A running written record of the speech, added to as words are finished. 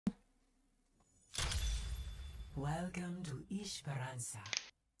Welcome to Esperanza.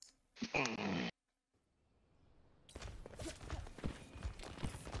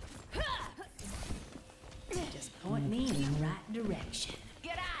 Just point me in the right direction.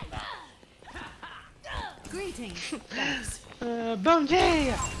 Get out! Greetings. Thanks. Bom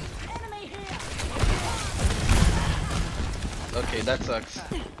dia! Enemy here. Okay, that sucks.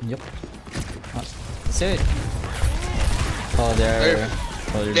 Yep. That's it. Oh, they're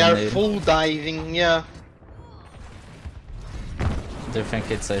They are full diving, yeah. Do you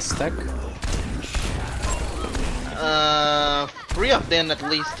think it's a stack? 3 of them at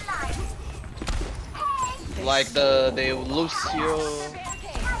least. Like the Lucio,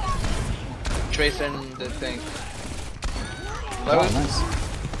 Trace and the thing. Oh, nice.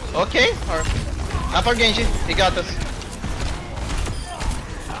 Okay, up our Genji, he got us.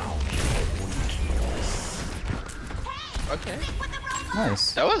 Okay.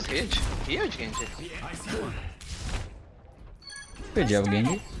 Nice. That was huge. Huge Genji. Good job,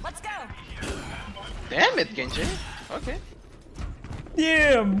 Genji. Let's go. Damn it, Genji. Okay.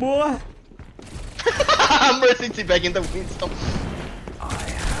 Yeah, boy. Mercy back in the windstorm.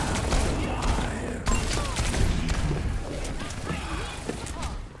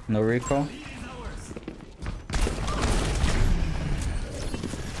 No recall.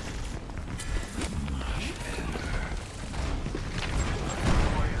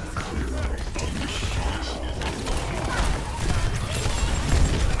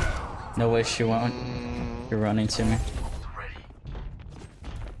 No way she won't. You're running to me.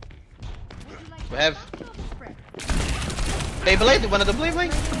 We have Beyblade, one of the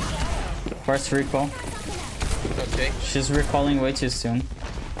Beyblade. First recall. Okay. She's recalling way too soon.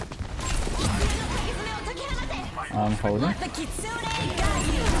 I'm holding.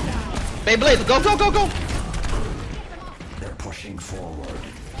 Beyblade, go, go, go, go! They're pushing forward.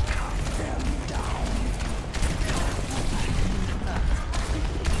 Cut them down.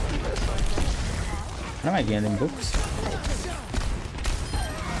 What am I getting books?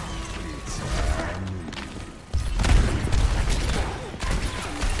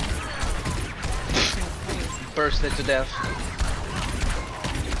 Bursted to death.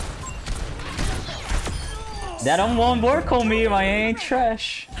 That don't won't work on me, I ain't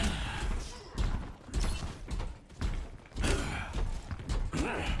trash.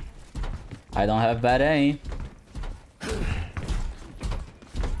 I don't have bad aim.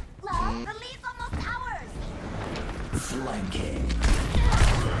 Flanking.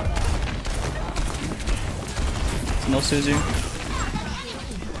 No Suzu.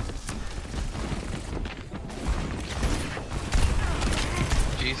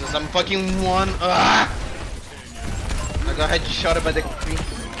 Jesus, I'm fucking one. Ugh! I got headshotted by the queen.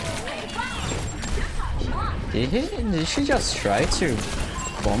 Did she just try to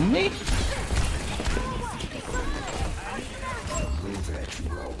bomb me?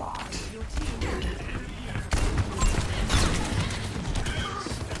 Robot.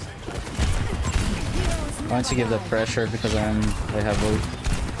 I want to give the pressure because I have ult.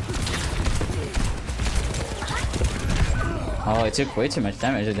 Oh, it took way too much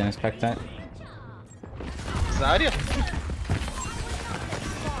damage. I didn't expect that. Zarya?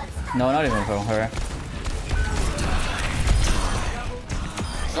 No, not even from her.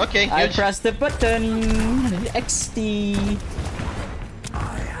 Okay, I huge. pressed the button. XD.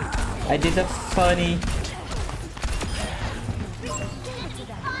 I did the funny.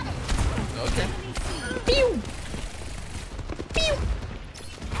 Okay. Pew. Pew.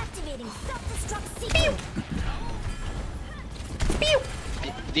 Activating self-destruct sequence. Pew.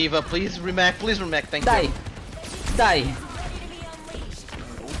 Diva, please remake, thank Die. you. Die.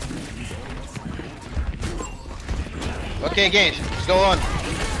 Okay, Gage, go on.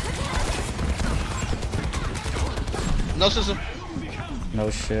 No Suzu. No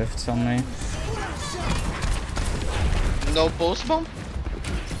shifts on me. No post bomb.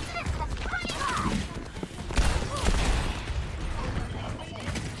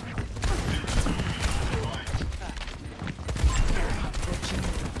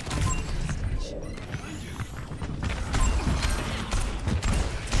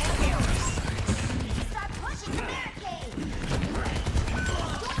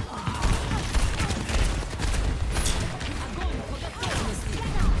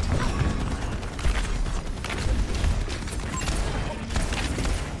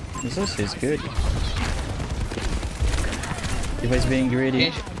 This is good. If he's being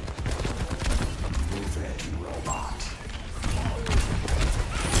greedy. Gage.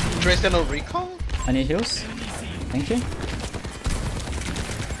 Trace no recall? I need heals. Thank you.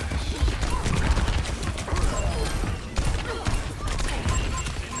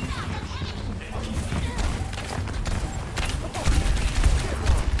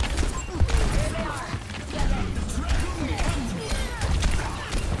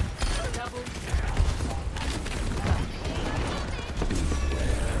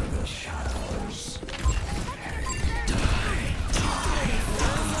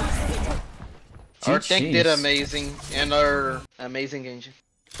 tank did jeez. amazing, and our amazing engine.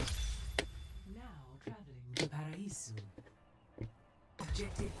 Now traveling to Paraiso.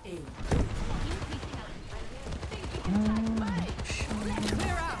 Objective A.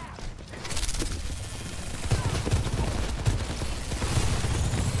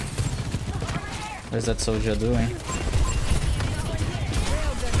 What is that soldier doing?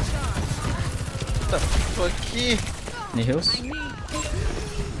 What the fuck? Any heals?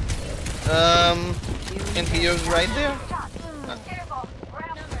 And he was right there.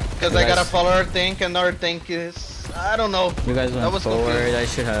 Because I gotta follow our tank, and our tank is, I don't know. You guys I went was forward. confused. I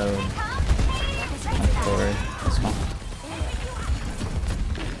should have went forward. That's fine.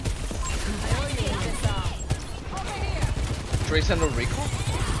 Trace and a recall.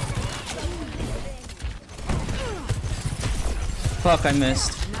 Fuck, I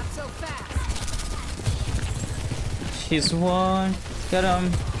missed. He's one. Get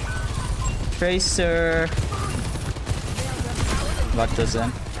him. Tracer. Got the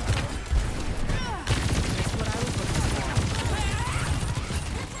Zen.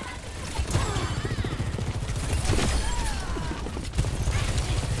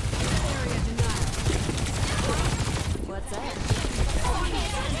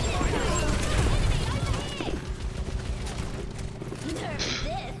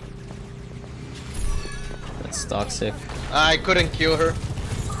 That's toxic. I couldn't kill her.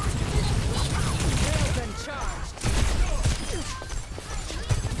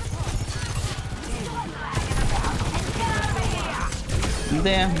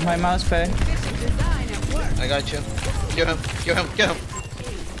 Damn, my mouse pad. I got you. Kill him, kill him, kill him.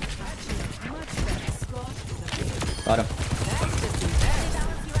 Got him.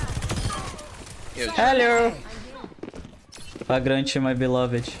 Huge. Hello! Flagrante, my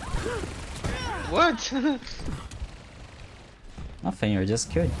beloved. What? Nothing, you're just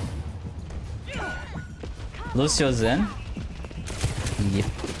killed. Lucio Zen? Yep.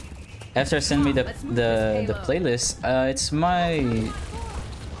 After send me the playlist, it's my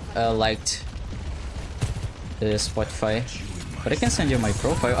liked Spotify, but I can send you my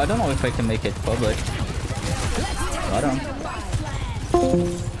profile. I don't know if I can make it public. Got him.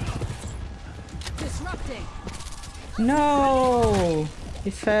 No, he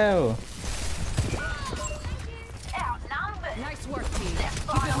fell. Nice work, team.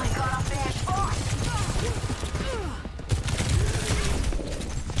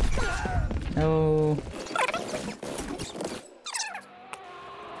 No.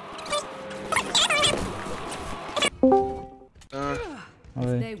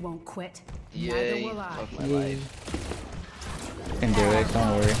 They won't quit. Neither Yay, will I. of my life. I can do it, don't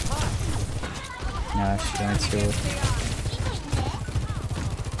worry. Nah, she's going to.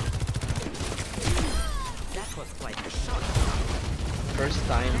 First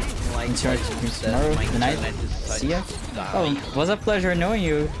time in like Tomorrow, the night. See ya. Oh, was a pleasure knowing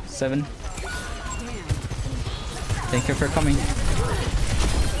you, Seven. Thank you for coming.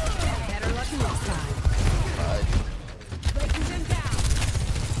 Better luck next time.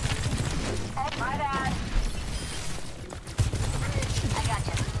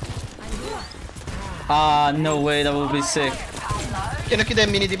 Ah, no way, that would be sick. Can you get that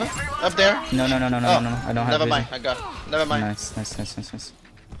mini diva up there? No, no, no, no, no, Oh, no, no. I don't have never vision. mind. I got. Never mind. Nice, nice, nice, nice, nice.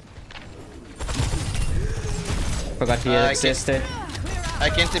 Forgot he I existed. I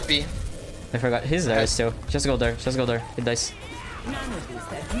can't TP. I forgot he's there still. Just go there, just go there. He dies.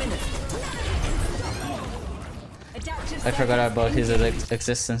 I forgot about his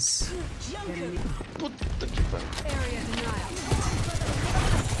existence. Put the keeper.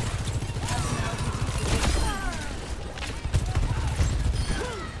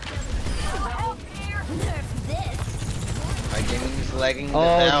 My gaming is lagging the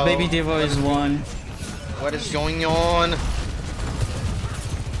Oh, hell. baby Devo is one. What is going on?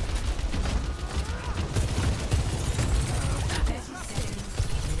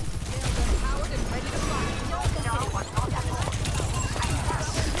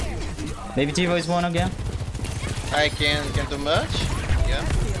 Baby Devo is one again. I can't do much. Yeah.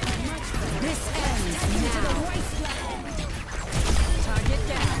 This ends now. Target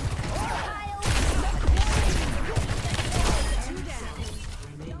down.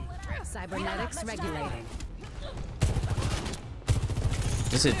 Cybernetics regulating.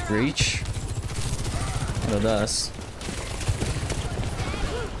 Is it breach? What it does?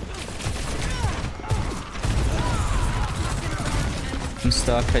 I'm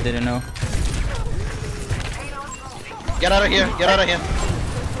stuck. I didn't know. Get out of here. Get out of here.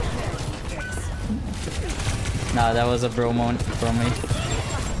 Nah, that was a bro moment from me.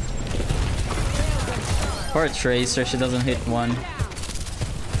 Poor Tracer, she doesn't hit one.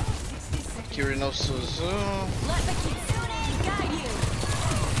 Kirino Suzu. Let the Kitsune guide you.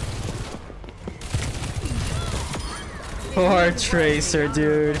 Poor Tracer,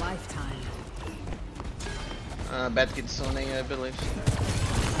 dude. Lifetime. Bad Kitsune, I believe.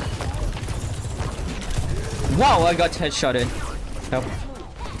 Wow, I got headshotted. Help.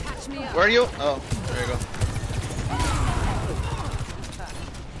 Catch me up. Where are you? Oh, there you go.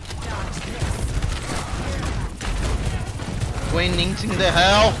 Wayne Nings in the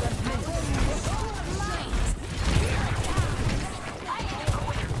hell.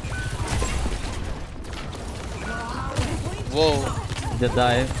 Whoa. The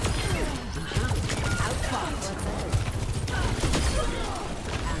dive.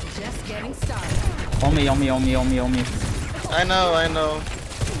 Just getting started. On me, on me, on me, on me, on me. I know, I know.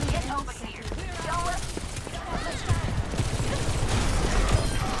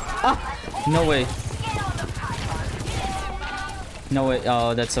 No way. No way.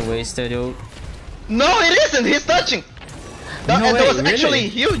 Oh, that's a waste, dude. No, it isn't. He's touching. That, No and way, that was really? actually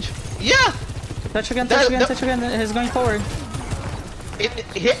huge. Yeah. Touch again, That- touch again, that- touch again. He's going forward.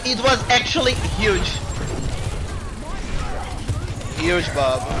 It was actually huge. Huge,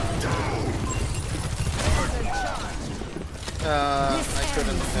 Bob. I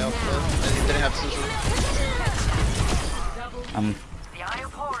couldn't help it. I didn't have Suzu.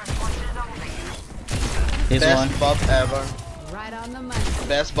 He's Best one. Bob ever. Right on the money.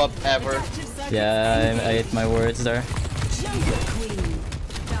 Best Bob ever. Yeah, I ate my words there. Jungle Queen.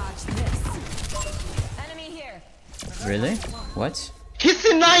 Dodge this. Enemy here. Really? What? He's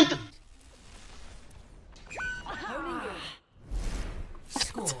in ninth.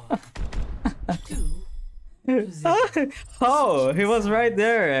 Score 2-0. Oh, he was right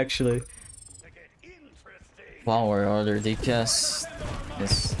there actually. Wow, our other DPS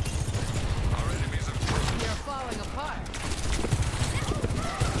is. You're falling apart.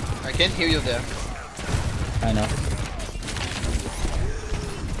 I can't hear you there. I know.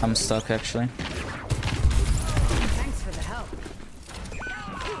 I'm stuck actually. Thanks for the help.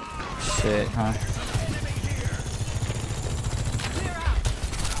 Shit, huh?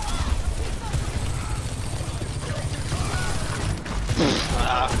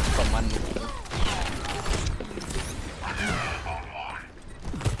 Come on.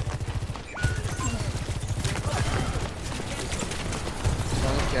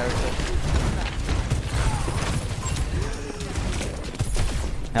 Wrong character.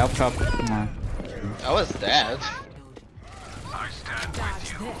 Help, help. Come on. I was dead. Dodge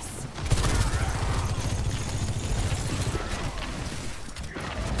this.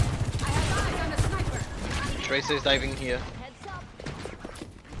 I have eyes on a sniper. Tracer is diving here. Heads up.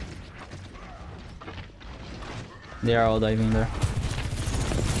 They are all diving there.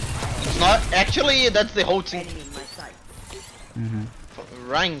 It's not actually. That's the whole team. Mm-hmm.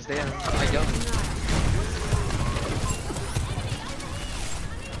 Ryan's there. Oh my god.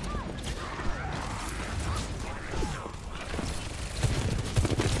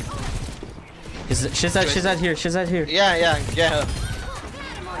 She's out here. She's out here. Yeah, yeah, get her.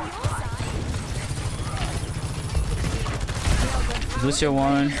 Lucio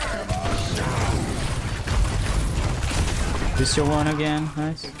one. Lucio one again.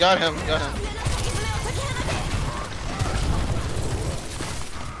 Nice. Got him, got him.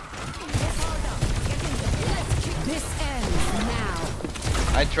 This ends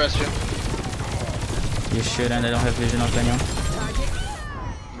now. I trust you. You should, and I don't have vision of anyone.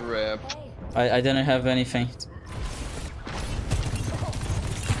 Rip. I didn't have anything.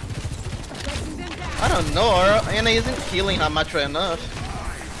 I don't know, our Ana isn't healing Hamatra enough.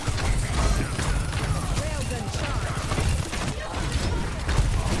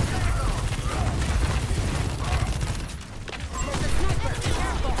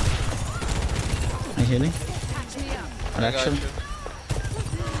 I'm healing. Catch me up. But I got actually, you.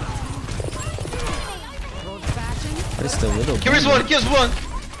 Old fashioned. what is the little? Here's one, here's one!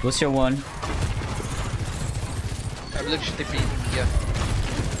 Lucio one. I believe she TP, yeah.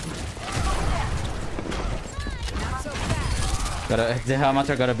 The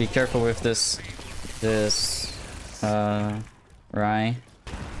Hamatra gotta be careful with this Rye.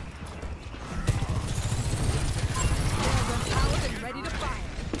 Ready to fire.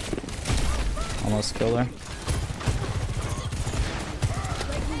 Almost killed her.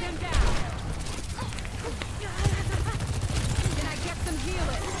 Breaking them down. Can I get some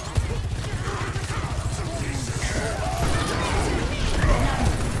healing?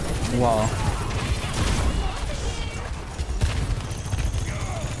 Wow.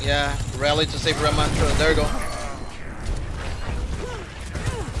 Yeah, rally to save Ramantra, there you go.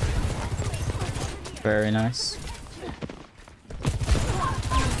 Very nice.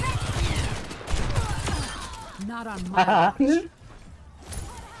 Not on my watch.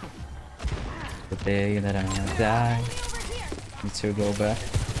 The day that I'm gonna die. Need to go back.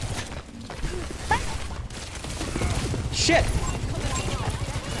 Shit!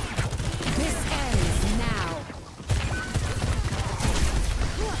 This ends now.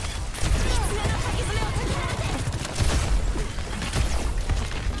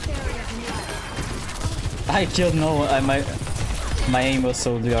 I killed no one. My aim was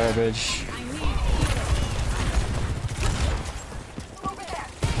so garbage.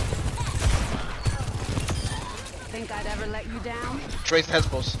 Think I'd ever let you down? Trace has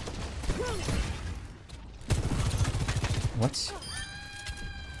boss. What?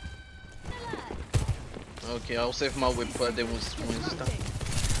 Okay, I'll save my whip, but they will stop.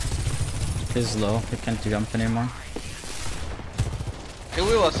 He's low. He can't jump anymore. He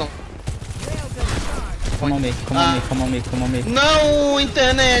will or something. Come on me, come on me, come on me, come on me. No,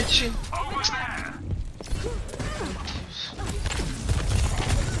 internet!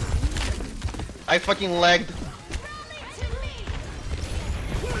 I fucking lagged.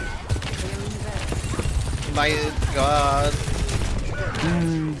 My god.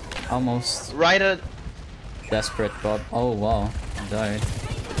 Almost. Right at... Desperate Bob. Oh wow. I died.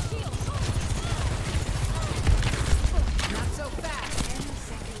 Not so fast.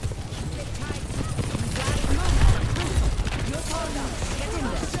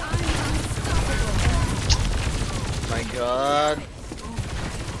 My god.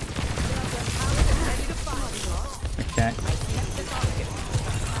 Okay.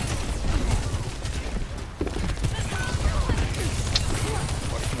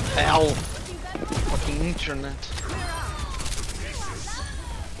 Hell. Fucking internet.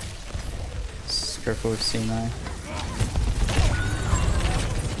 Careful with C9.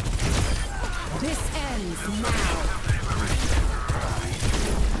 This ends now.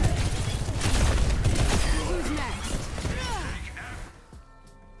 Who's next?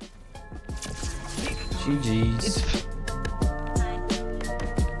 GG's.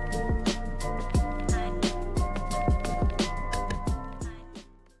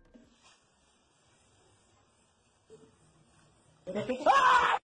 Ah!